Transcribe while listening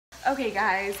Okay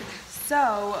guys,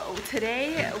 so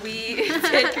today we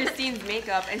did Christine's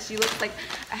makeup and she looks like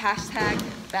a hashtag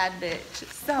bad bitch.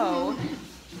 So,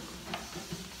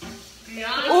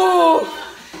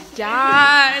 oh,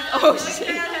 yes, oh shit,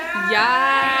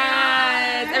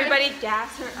 yes, everybody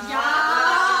gas her up.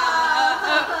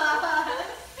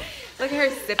 Look at her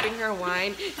sipping her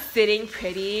wine, sitting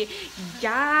pretty,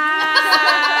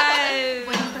 yes.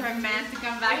 Waiting for her man to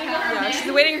come back. Yeah,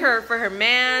 she's waiting for her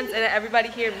mans, and everybody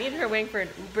here, me and her waiting for an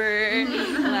Uber.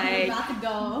 Like, about to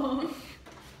go.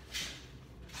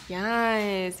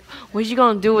 Yes. What you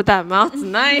gonna do with that mouth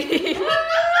tonight? Oh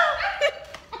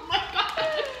my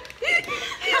god.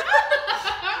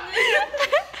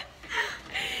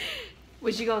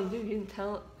 What you gonna do? You can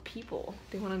tell people.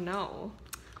 They wanna know.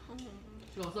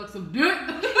 She gonna suck some dick.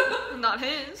 Not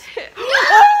his.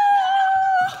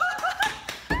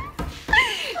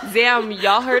 Damn,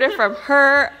 y'all heard it from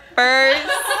her first.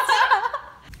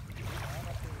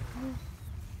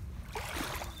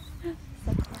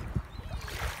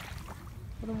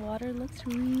 The water looks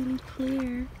really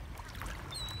clear.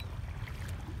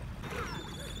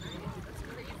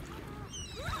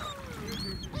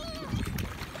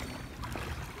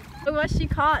 What she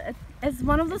caught? It's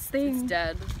one of those things. It's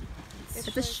dead.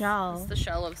 It's a shell. It's the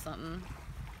shell of something.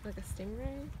 Like a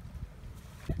stingray?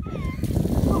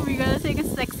 Oh, we're gonna take a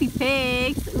sexy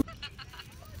pic.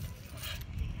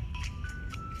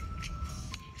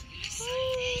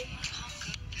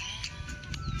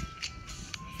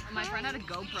 My friend had a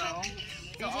GoPro.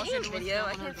 So all she Taking a did was video.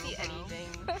 I film on her can't see GoPro. anything.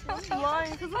 I'm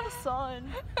lying because of the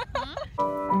sun.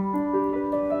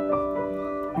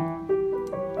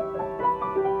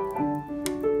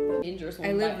 Dangerous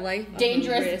I live life. of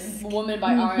Dangerous risk. Woman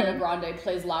by Ariana Grande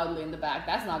plays loudly in the back.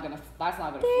 That's not gonna fly.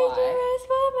 Dangerous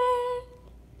woman.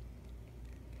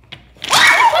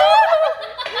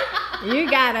 You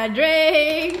got a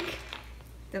drink.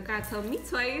 Don't gotta tell me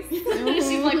twice. She's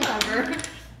like, whatever.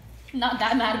 Not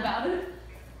that mad about it.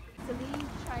 So we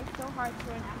tried so hard to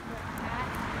run after a cat.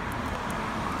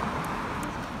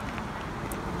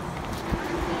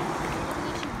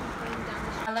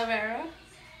 Aloe vera.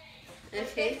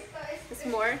 Okay, there's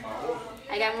more.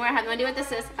 I got more. I have no idea what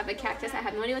this is. I have a cactus. I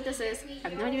have no idea what this is. I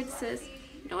have no idea what this is.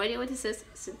 No idea what this is.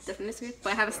 It's a different mystery.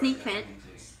 But I have a snake plant.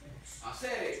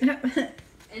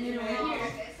 And then over here.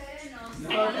 And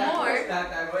more.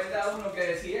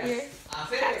 Here.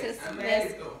 Cactus.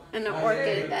 This. And an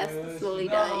orchid that's slowly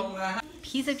dying.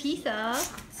 Pizza.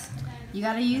 You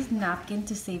gotta use napkin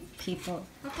to save paper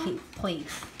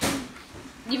plates.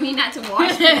 You mean not to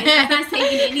wash it? I'm not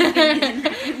saving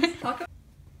anything.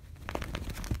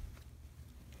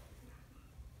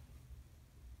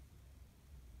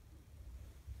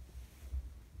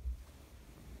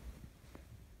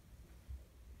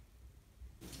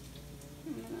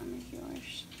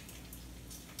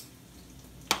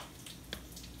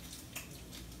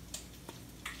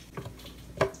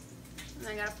 And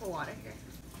I gotta put water here.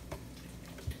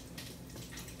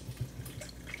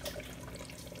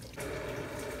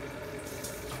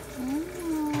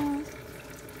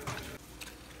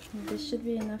 This should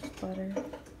be enough butter.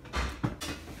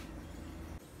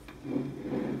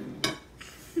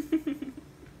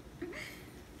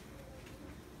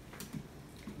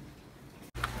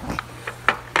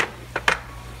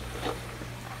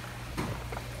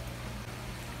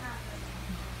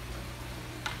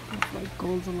 It's like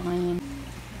gold lion.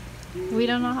 We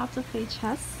don't know how to play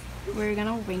chess. We're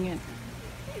gonna wing it.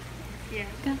 Yeah.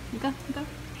 Go.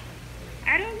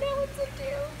 I don't know what to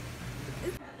do.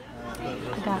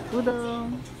 I got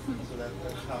udon.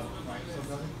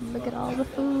 Look at all the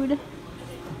food.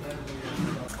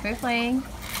 We're playing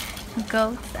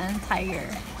goats and tiger.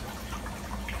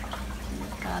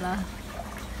 Gotta.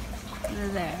 They're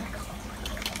there.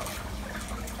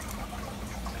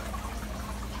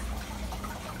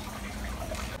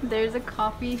 There's a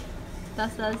coffee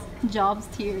that says Jobs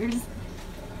Tears.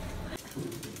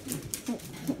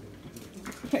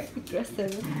 Very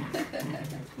aggressive.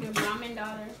 Your mom and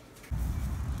daughter.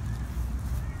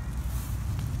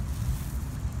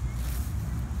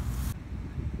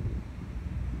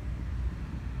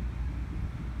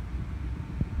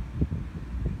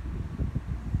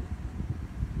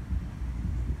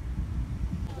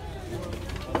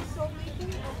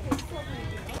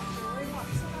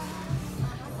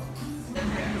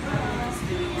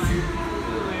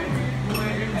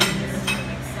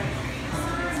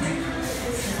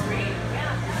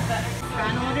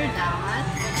 Fran ordered that.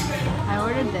 I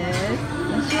ordered this.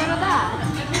 And she ordered that.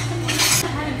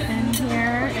 And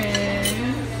here is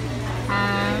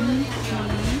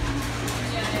cheese,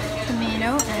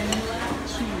 tomato, and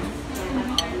cheese.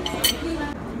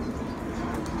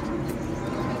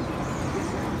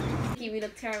 You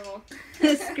look terrible.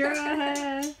 Screw.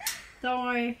 Don't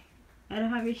worry. I don't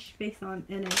have your face on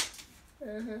in it.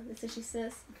 That's what she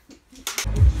says.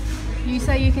 You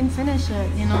say you can finish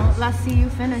it, you know? Let's see you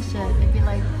finish it. It'd be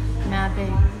like mad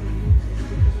big.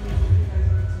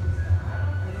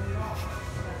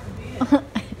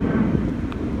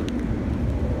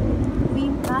 We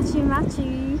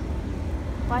matchy.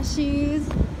 White shoes,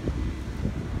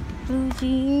 blue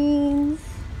jeans,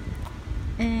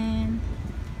 and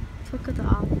polka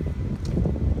dot.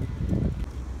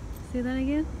 See that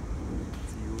again?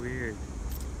 It's weird.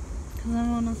 Because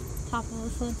I'm on the top of a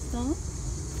slopestone.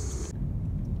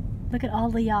 Look at all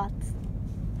the yachts.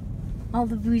 All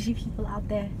the bougie people out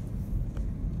there.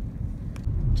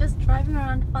 Just driving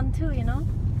around fun too, you know?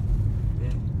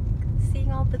 Yeah. Seeing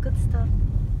all the good stuff.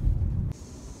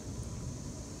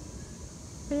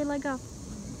 Put your leg up.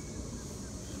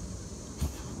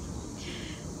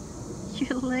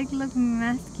 Your leg look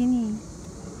mad skinny.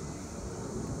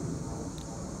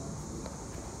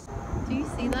 Do you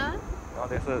see that? Oh,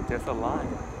 there's a line.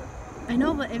 I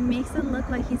know, but it makes it look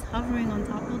like he's hovering on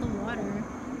top of the water.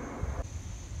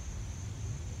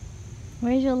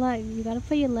 Where's your leg? You gotta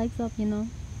put your legs up, you know.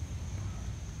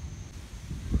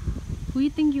 Who you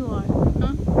think you are?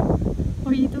 Huh?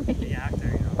 What are you doing? The actor,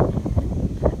 you know.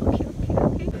 Okay.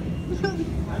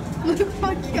 Look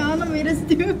what Kiana made us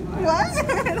do. What?